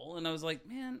terrible. And I was like,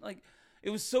 man, like,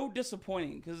 it was so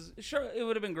disappointing, because sure, it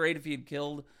would have been great if he had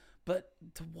killed, but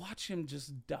to watch him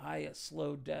just die a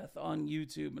slow death on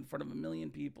YouTube in front of 1 million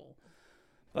people.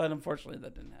 But unfortunately,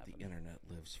 that didn't happen. The internet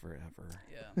lives forever.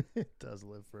 Yeah. It does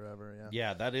live forever, yeah.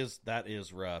 Yeah, that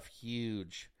is rough.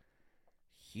 Huge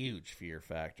fear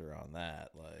factor on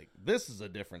that. Like, this is a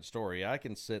different story. I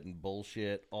can sit and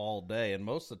bullshit all day, and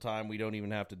most of the time we don't even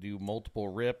have to do multiple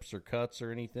rips or cuts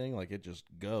or anything. Like, it just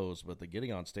goes. But the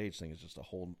getting on stage thing is just a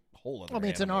whole other I mean,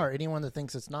 it's an animal. art. Anyone that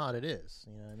thinks it's not, it is.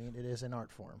 You know what I mean? It is an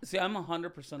art form. See, I'm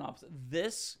 100% opposite.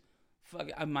 This,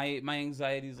 my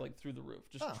anxiety is like through the roof.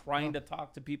 Just trying to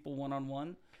talk to people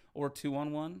one-on-one or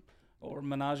two-on-one or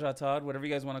Menage a Todd, whatever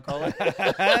you guys want to call it. You're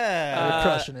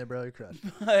crushing it, bro. You're crushing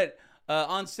it. But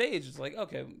on stage, it's like,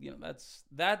 okay,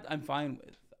 that I'm fine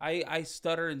with. I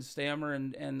stutter and stammer,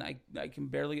 and I can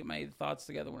barely get my thoughts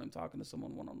together when I'm talking to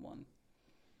someone one-on-one.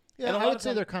 Yeah, And a I lot would of say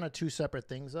time- they're kind of two separate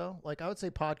things, though. Like, I would say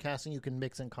podcasting, you can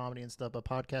mix in comedy and stuff, but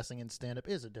podcasting and stand-up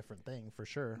is a different thing, for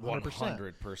sure. 100%.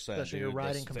 100%. Especially you're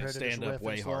writing compared to just stand up riff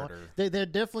way and slow. harder. They're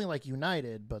definitely, like,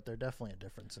 united, but they're definitely a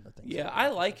difference in the things. Yeah, I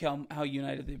like how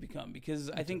united they've become,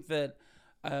 because I think that,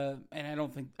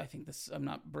 and I think this, I'm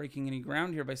not breaking any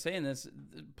ground here by saying this,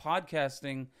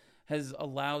 podcasting has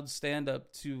allowed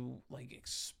stand-up to, like,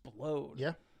 explode.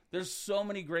 Yeah. There's so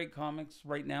many great comics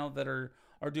right now that are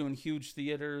doing huge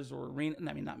theaters or arena.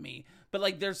 I mean, not me, but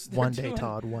like they're One day, doing,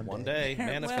 Todd, One one day, Well,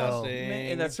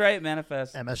 manifesting. that's right,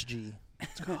 manifest. MSG.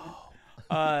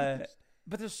 But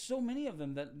there's so many of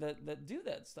them that do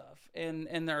that stuff,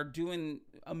 and they're doing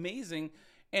amazing.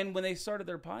 And when they started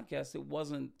their podcast, it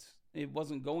wasn't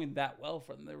going that well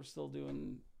for them. They were still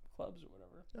doing clubs or whatever.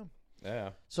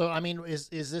 Yeah. So, I mean, is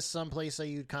this someplace that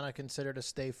you'd kind of consider to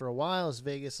stay for a while? Is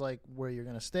Vegas like where you're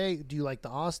going to stay? Do you like the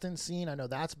Austin scene? I know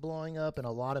that's blowing up, and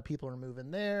a lot of people are moving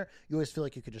there. You always feel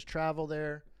like you could just travel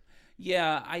there.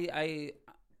 Yeah, I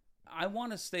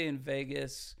want to stay in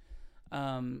Vegas.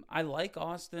 I like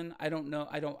Austin. I don't know.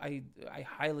 I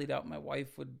highly doubt my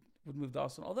wife would would move to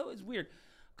Austin. Although it's weird.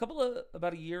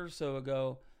 About a year or so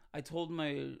ago, I told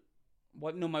my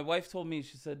wife told me,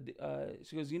 she said,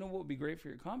 she goes, you know what would be great for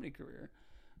your comedy career?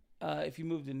 If you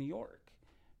moved to New York.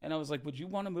 And I was like, would you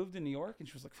want to move to New York? And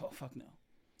she was like, oh, fuck no.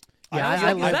 Yeah,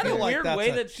 is that a weird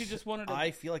way that she just wanted to... I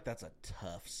feel like that's a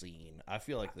tough scene. I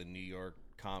feel like the New York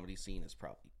comedy scene is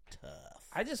probably tough.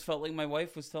 I just felt like my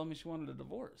wife was telling me she wanted a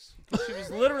divorce. She was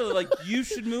literally like, you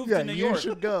should move to New York. You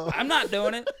should go. I'm not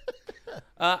doing it.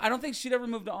 I don't think she'd ever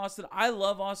move to Austin. I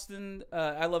love Austin.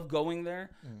 I love going there.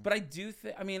 But I do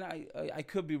think, I mean, I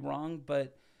could be wrong,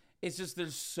 but it's just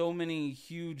there's so many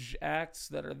huge acts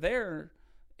that are there.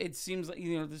 It seems like,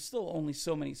 there's still only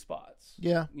so many spots.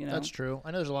 Yeah, that's true. I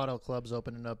know there's a lot of clubs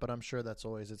opening up, but I'm sure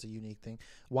it's a unique thing.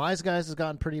 Wise Guys has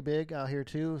gotten pretty big out here,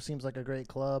 too. Seems like a great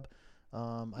club.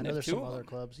 I know there's some other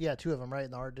clubs. Yeah, 2 of them, right,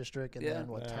 in the Art District, and then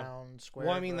Town Square.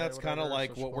 Well, I mean, that's kind of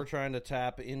like what we're trying to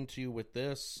tap into with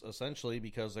this, essentially,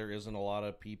 because there isn't a lot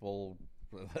of people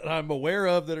that I'm aware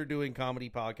of that are doing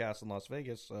comedy podcasts in Las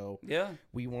Vegas. So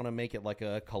we want to make it like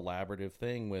a collaborative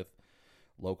thing with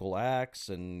local acts,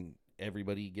 and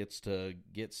everybody gets to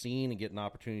get seen and get an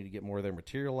opportunity to get more of their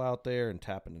material out there and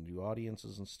tap into new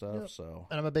audiences and stuff. Yep. So,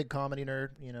 and I'm a big comedy nerd,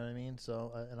 you know what I mean?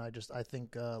 So, and I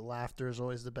think laughter is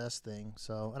always the best thing.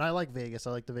 So, and I like Vegas.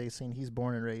 I like the Vegas scene. He's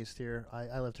born and raised here.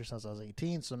 I lived here since I was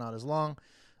 18, so not as long.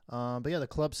 But yeah, the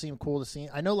clubs seem cool to see.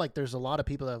 I know like there's a lot of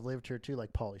people that have lived here too,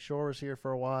 like Pauly Shore was here for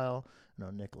a while. I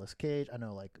know Nicolas Cage. I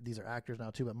know like these are actors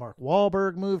now too, but Mark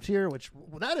Wahlberg moved here, which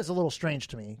that is a little strange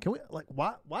to me. Can we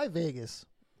why Vegas?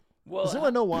 Well, does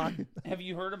anyone know why? Have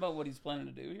you heard about what he's planning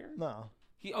to do here? No.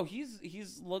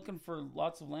 He's looking for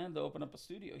lots of land to open up a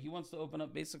studio. He wants to open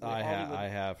up basically Hollywood. I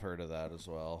have heard of that as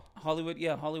well.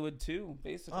 Hollywood 2,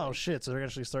 basically. Oh shit! So they're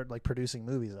actually start like producing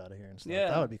movies out of here and stuff. Yeah,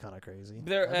 that would be kind of crazy.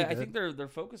 I think they're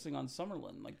focusing on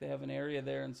Summerlin. Like they have an area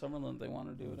there in Summerlin they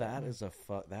want to do. That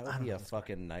would be a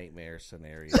fucking nightmare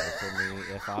scenario for me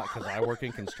because I work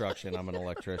in construction. I'm an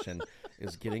electrician.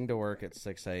 Is getting to work at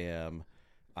 6 a.m.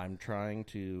 I'm trying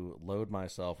to load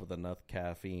myself with enough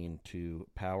caffeine to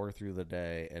power through the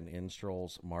day, and in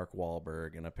strolls Mark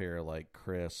Wahlberg in a pair of like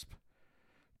crisp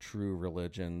True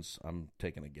Religions. I'm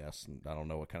taking a guess, and I don't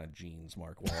know what kind of jeans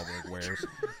Mark Wahlberg wears.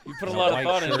 You put a lot of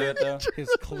thought into it, though. His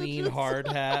clean hard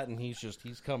hat, and he's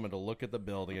coming to look at the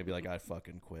building and be like, I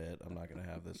fucking quit. I'm not going to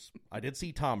have this. I did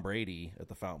see Tom Brady at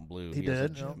the Fountain Blue. He has a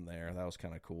gym there. That was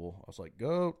kind of cool. I was like,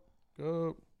 go.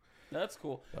 That's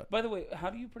cool. By the way, how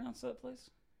do you pronounce that place?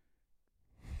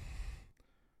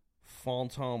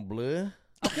 Fontainebleau.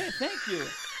 Okay, thank you.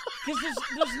 Because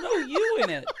there's no U in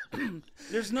it.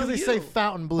 There's no U. Because they say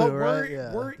Fountain Blue, but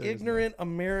right? We're ignorant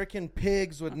American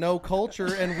pigs with no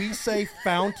culture, and we say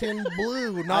Fountain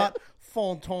Blue, not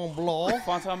Fontainebleau.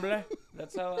 Fontainebleau.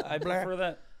 That's how I prefer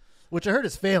that. Which I heard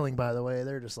is failing, by the way.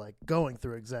 They're just like going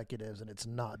through executives, and it's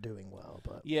not doing well.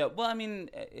 But yeah, well, I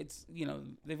mean, it's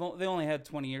they only had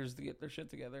 20 years to get their shit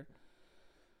together.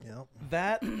 Yeah.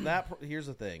 That here's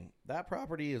the thing. That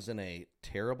property is in a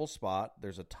terrible spot.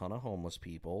 There's a ton of homeless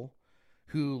people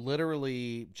who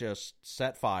literally just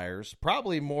set fires.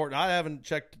 Probably more. I haven't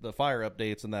checked the fire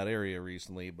updates in that area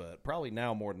recently, but probably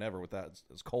now more than ever with that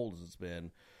as cold as it's been.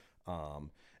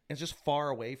 It's just far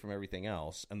away from everything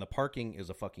else, and the parking is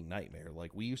a fucking nightmare.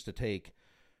 Like we used to take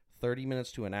 30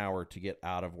 minutes to an hour to get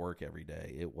out of work every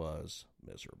day. It was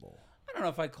miserable. I don't know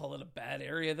if I call it a bad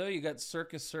area, though. You got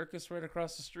Circus right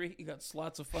across the street. You got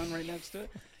Slots of Fun right next to it.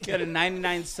 You got a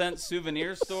 99-cent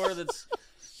souvenir store that's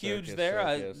huge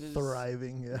there.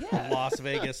 Thriving, yeah. Las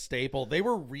Vegas staple. They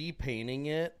were repainting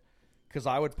it because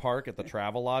I would park at the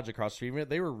Travel Lodge across the street from it.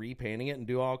 They were repainting it and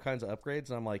do all kinds of upgrades.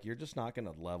 And I'm like, you're just not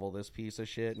going to level this piece of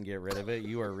shit and get rid of it.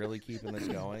 You are really keeping this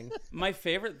going. My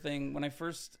favorite thing when I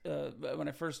first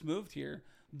moved here,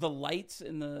 the lights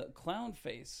in the clown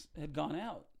face had gone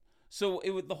out. So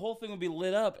the whole thing would be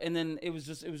lit up, and then it was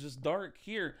just dark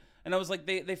here. And I was like,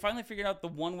 they finally figured out the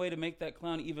one way to make that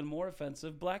clown even more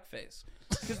offensive: blackface,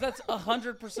 because that's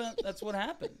 100%. That's what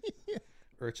happened.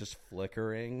 Or it's just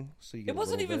flickering. So you get it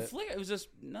wasn't even flickering. It was just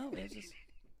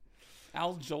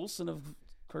Al Jolson of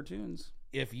cartoons.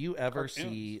 If you ever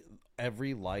see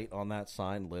every light on that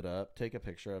sign lit up, take a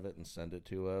picture of it and send it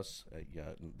to us at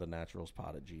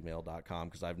thenaturalspot@gmail.com,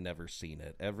 because I've never seen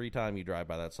it. Every time you drive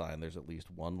by that sign, there's at least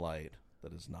one light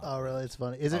that is not. Oh, really? It's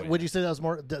funny. Is it? Would you say that was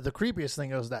more the creepiest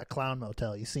thing? Was that clown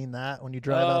motel? You seen that when you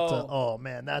drive out to? Oh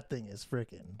man, that thing is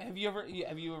freaking. Have you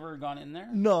ever gone in there?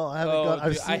 No, I haven't gone.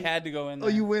 Dude, I had to go in there.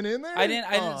 Oh, you went in there? I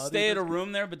didn't stay at a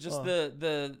room there, but just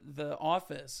the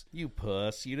office. You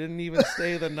puss! You didn't even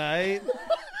stay the night.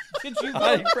 Did you?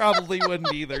 I probably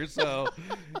wouldn't either. So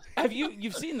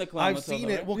You've seen the Clown I've Motel, seen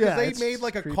though, it. right? Well, because Yeah, they it's made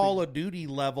like a creepy. Call of Duty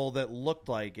level that looked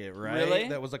like it, right? Really?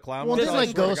 That was a clown. Well, motel. didn't I like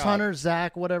swear to Ghost God. Hunter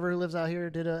Zach, whatever, who lives out here,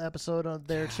 did an episode on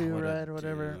there too, what a right, or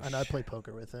whatever. I know I douche. played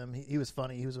poker with him. He was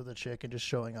funny. He was with a chick and just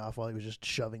showing off while he was just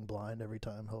shoving blind every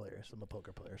time. Hilarious. I'm a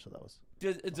poker player, so that was.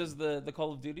 Does the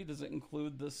Call of Duty, does it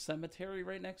include the cemetery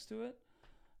right next to it?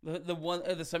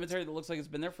 The cemetery that looks like it's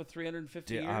been there for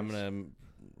 350 Dude, years. I'm gonna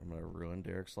ruin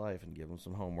Derek's life and give him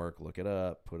some homework. Look it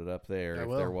up, put it up there. I If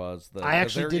will. there was the, I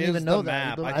actually there didn't is even the know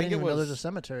map. that. I think didn't it even was. know there's a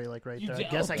cemetery like right You there. I did-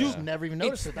 guess I dude, just never even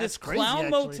noticed it. That's this crazy. Clown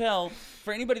actually. Motel,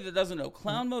 for anybody that doesn't know,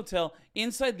 Clown Motel,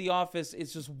 inside the office,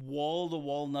 it's just wall to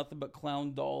wall, nothing but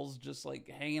clown dolls just like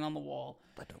hanging on the wall.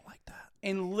 I don't like that.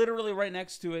 And literally right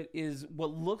next to it is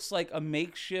what looks like a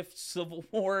makeshift Civil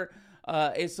War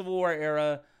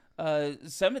era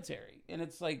cemetery. And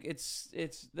it's like, it's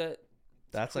that.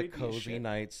 That's a creepy as cozy shit.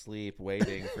 night's sleep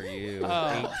waiting for you.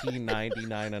 Oh.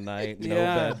 $18.99 a night, no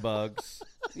Yeah. bed bugs.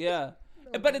 Yeah.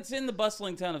 But it's in the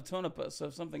bustling town of Tonopah, so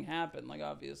if something happened, like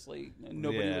obviously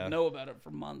nobody Yeah. would know about it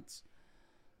for months.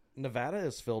 Nevada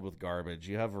is filled with garbage.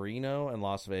 You have Reno and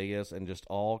Las Vegas and just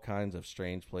all kinds of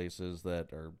strange places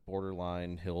that are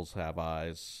borderline hills have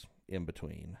eyes in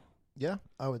between. Yeah,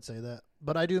 I would say that.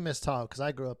 But I do miss Tahoe because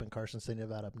I grew up in Carson City,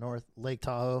 Nevada, up north. Lake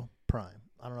Tahoe, prime.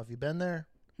 I don't know if you've been there.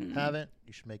 Haven't?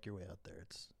 You should make your way out there.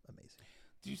 It's amazing.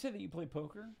 Did you say that you play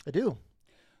poker? I do.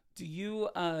 Do you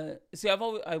see? I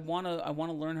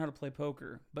wanna learn how to play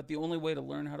poker, but the only way to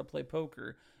learn how to play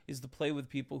poker is to play with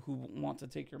people who want to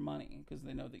take your money because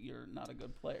they know that you're not a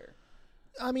good player.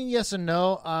 I mean, yes and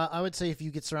no. I would say if you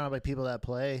get surrounded by people that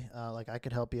play, like I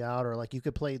could help you out, or like you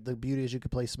could play. The beauty is you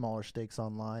could play smaller stakes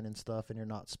online and stuff, and you're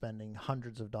not spending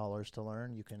hundreds of dollars to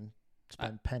learn. You can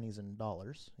spend pennies and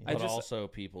dollars. You know? I But just- also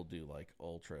people do like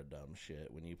ultra dumb shit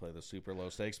when you play the super low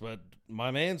stakes. But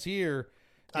my man's here.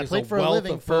 I is played for a wealth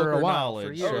living of for a poker while, for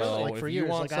knowledge. years, So like for if you years.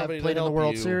 want Like I somebody to played in the help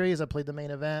World you, Series. I played the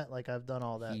main event. Like I've done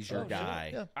all that. He's so- your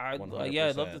guy. Yeah. I'd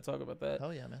 100%. love to talk about that.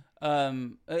 Hell yeah,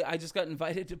 man. I just got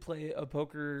invited to play a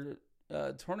poker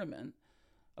tournament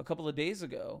a couple of days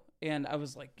ago, and I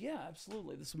was like, yeah,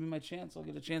 absolutely, this will be my chance. I'll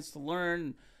get a chance to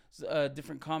learn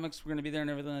different comics. We're going to be there and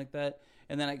everything like that.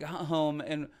 And then I got home,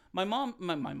 and my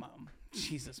mom,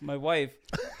 Jesus, my wife.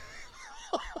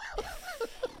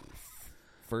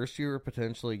 First, you were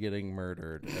potentially getting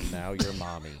murdered, and now you're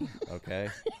mommy. Okay,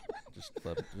 just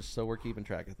so we're keeping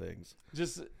track of things.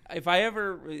 Just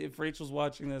if Rachel's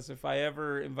watching this, if I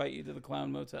ever invite you to the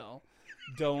Clown Motel,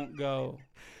 don't go.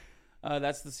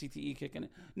 That's the CTE kicking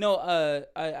it. No,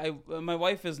 my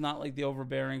wife is not like the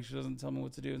overbearing. She doesn't tell me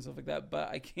what to do and stuff like that. But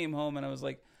I came home and I was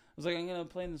like, I'm gonna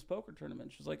play in this poker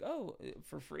tournament. She was like, oh,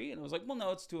 for free? And I was like, well,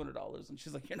 no, it's $200. And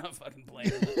she's like, you're not fucking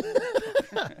playing.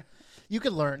 You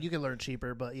can learn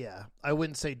cheaper, but yeah, I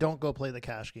wouldn't say don't go play the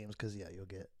cash games because yeah,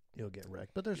 you'll get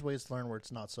wrecked. But there's ways to learn where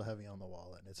it's not so heavy on the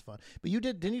wallet and it's fun. But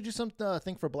didn't you do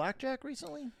thing for blackjack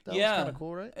recently? That was kind of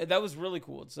cool, right? That was really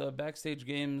cool. It's Backstage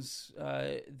Games.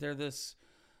 They're this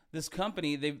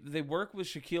company. They work with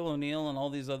Shaquille O'Neal and all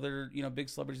these other big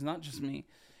celebrities, not just me.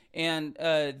 And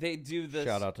they do this.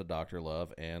 Shout out to Dr.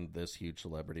 Love and this huge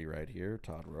celebrity right here,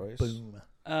 Todd Royce. Boom.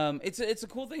 It's a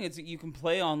cool thing. You can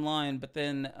play online, but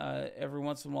then every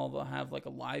once in a while they'll have like a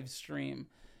live stream.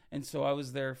 And so I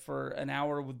was there for an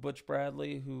hour with Butch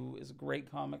Bradley, who is a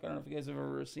great comic. I don't know if you guys have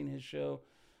ever seen his show.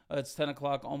 It's 10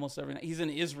 o'clock almost every night. He's in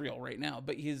Israel right now,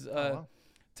 but he's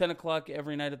 10 o'clock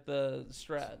every night at the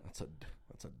Strat.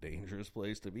 That's a dangerous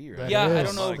place to be. Right? That Yeah, I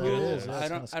is. don't know. That is. I That's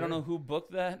don't kinda know who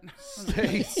booked that.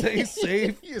 Stay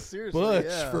safe, Yeah, seriously. Butch,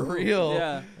 yeah. for real.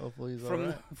 Yeah, Hopefully he's all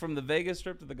right. from the Vegas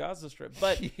Strip to the Gaza Strip.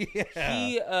 But Yeah.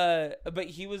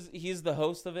 he's the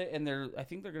host of it, and I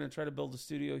think they're going to try to build a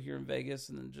studio here in Vegas,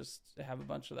 and then just have a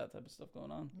bunch of that type of stuff going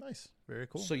on. Nice. Very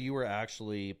cool. So you were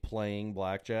actually playing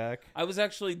blackjack? I was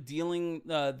actually dealing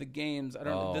the games. I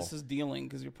don't know. Oh. This is dealing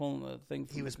because you're pulling the thing.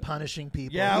 From He was the- punishing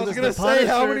people. Yeah, He I was the gonna say,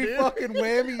 how Punisher, many dude. fucking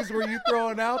whammies were you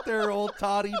throwing out there, old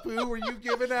Toddy Poo? Were you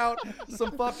giving out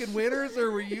some fucking winners,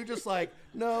 or were you just like,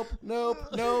 nope?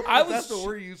 That's what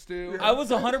we're used to. I was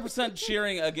 100%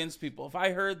 cheering against people. If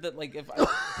I heard that, like,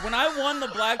 when I won the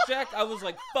blackjack, I was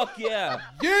like, "Fuck yeah,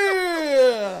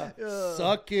 Yeah,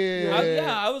 suck it.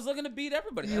 I was looking to beat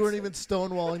everybody." You weren't even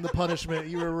stonewalling the punishment.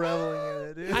 You were reveling in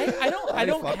it, dude. I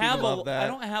don't fucking have love that. I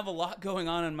don't have a lot going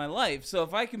on in my life, so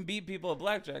if I can beat people at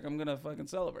blackjack, I'm gonna fucking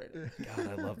celebrate it. God,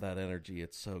 I love that energy.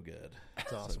 It's so good.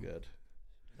 It's awesome. So good.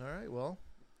 All right, well,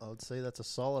 I would say that's a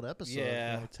solid episode.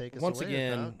 Yeah. You know, take us Once away,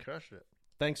 again, pal. Crushed it.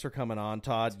 Thanks for coming on,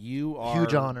 Todd. You are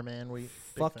Huge honor, man. We big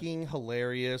fan. fucking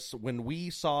hilarious. When we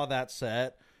saw that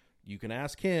set You can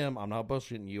ask him. I'm not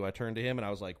bullshitting you. I turned to him and I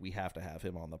was like, we have to have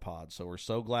him on the pod. So we're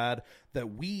so glad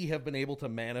that we have been able to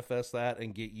manifest that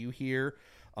and get you here.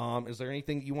 Is there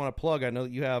anything that you want to plug? I know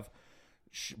that you have,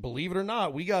 believe it or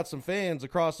not, we got some fans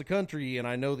across the country, and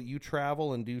I know that you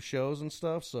travel and do shows and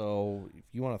stuff. So if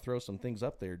you want to throw some things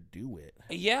up there, do it.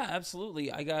 Yeah,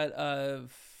 absolutely. I got,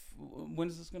 when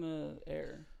is this going to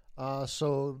air?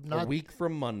 So not a week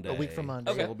from Monday. A week from Monday.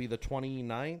 Okay. So it'll be the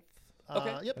 29th.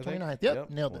 Okay. Yep, I think. 29th. Yep,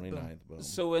 nailed it. 29th. Boom.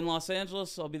 So in Los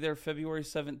Angeles, I'll be there February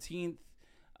 17th.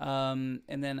 And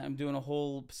then I'm doing a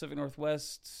whole Pacific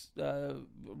Northwest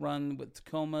run with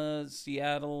Tacoma,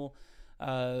 Seattle,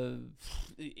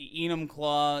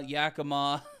 Enumclaw,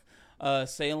 Yakima,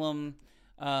 Salem.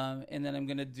 And then I'm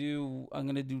gonna do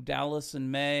Dallas in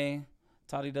May.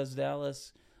 Toddy does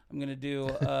Dallas. I'm gonna do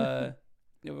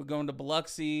we're going to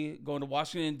Biloxi, going to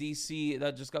Washington D.C.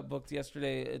 That just got booked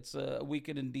yesterday. It's a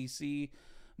weekend in D.C.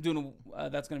 I'm doing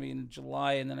that's going to be in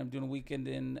July, and then I'm doing a weekend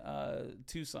in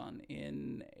Tucson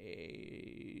in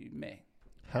May.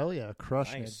 Hell yeah,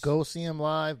 crushing Nice. it. Go see him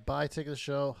live, buy tickets to the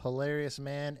show. Hilarious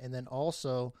man. And then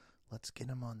also, let's get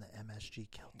him on the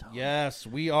MSG Kill Tony. Yes,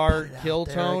 we are Put it out Kill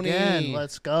there Tony. again.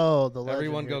 Let's go. The legend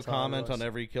Everyone here, go Todd comment Royce. on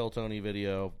every Kill Tony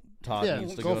video. Todd Yeah,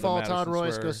 needs to go to follow Madison Todd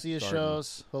Royce. Square Go see his Garden.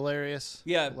 shows. Hilarious.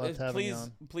 Yeah, Loved having you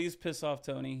on. please piss off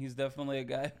Tony. He's definitely a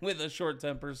guy with a short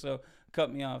temper, so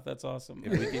cut me off. That's awesome.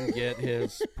 If we can get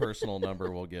his personal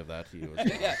number, we'll give that to you as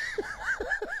well. Yeah.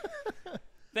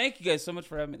 Thank you guys so much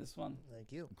for having me. This is fun.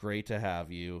 Thank you. Great to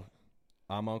have you.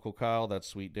 I'm Uncle Kyle. That's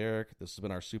Sweet Derek. This has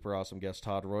been our super awesome guest,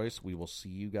 Todd Royce. We will see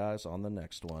you guys on the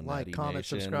next one. Like, Natty comment,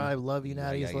 Nation. subscribe. Love you,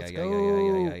 Natties. Yeah, Let's yeah,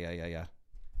 go. yeah.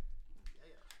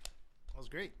 That was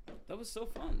great. That was so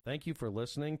fun. Thank you for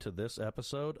listening to this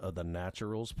episode of the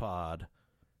Naturals Pod.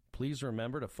 Please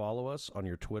remember to follow us on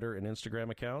your Twitter and Instagram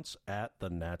accounts at the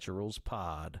Naturals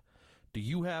Pod. Do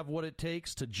you have what it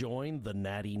takes to join the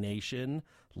Natty Nation?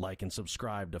 Like and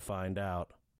subscribe to find out.